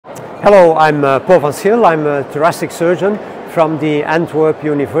Hello, I'm Paul van Schil. I'm a thoracic surgeon from the Antwerp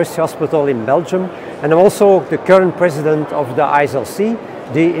University Hospital in Belgium, and I'm also the current president of the ISLC,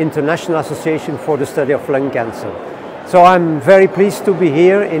 the International Association for the Study of Lung Cancer. So I'm very pleased to be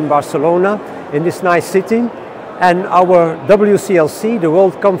here in Barcelona, in this nice city, and our WCLC, the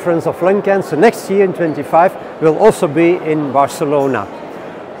World Conference of Lung Cancer, next year in 2025 will also be in Barcelona.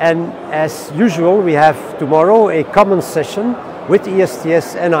 And as usual, we have tomorrow a common session with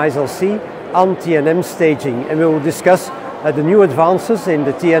ESTS and ISLC on TNM staging, and we will discuss the new advances in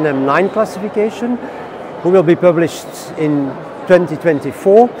the TNM9 classification, who will be published in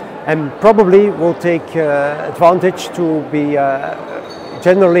 2024 and probably will take advantage to be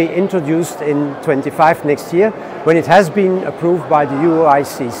generally introduced in 25 next year, when it has been approved by the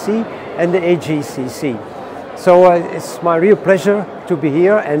UICC and the AGCC. So it's my real pleasure to be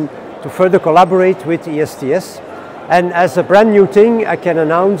here and to further collaborate with ESTS. And as a brand new thing, I can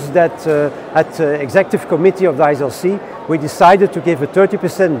announce that at the Executive Committee of the ISLC, we decided to give a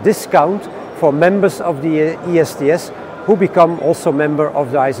 30% discount for members of the ESTS who become also member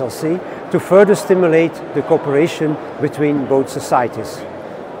of the ISLC, to further stimulate the cooperation between both societies.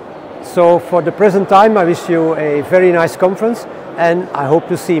 So for the present time, I wish you a very nice conference, and I hope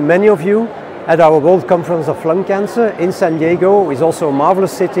to see many of you at our World Conference of Lung Cancer in San Diego, which is also a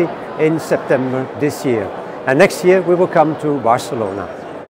marvelous city, in September this year. And next year we will come to Barcelona.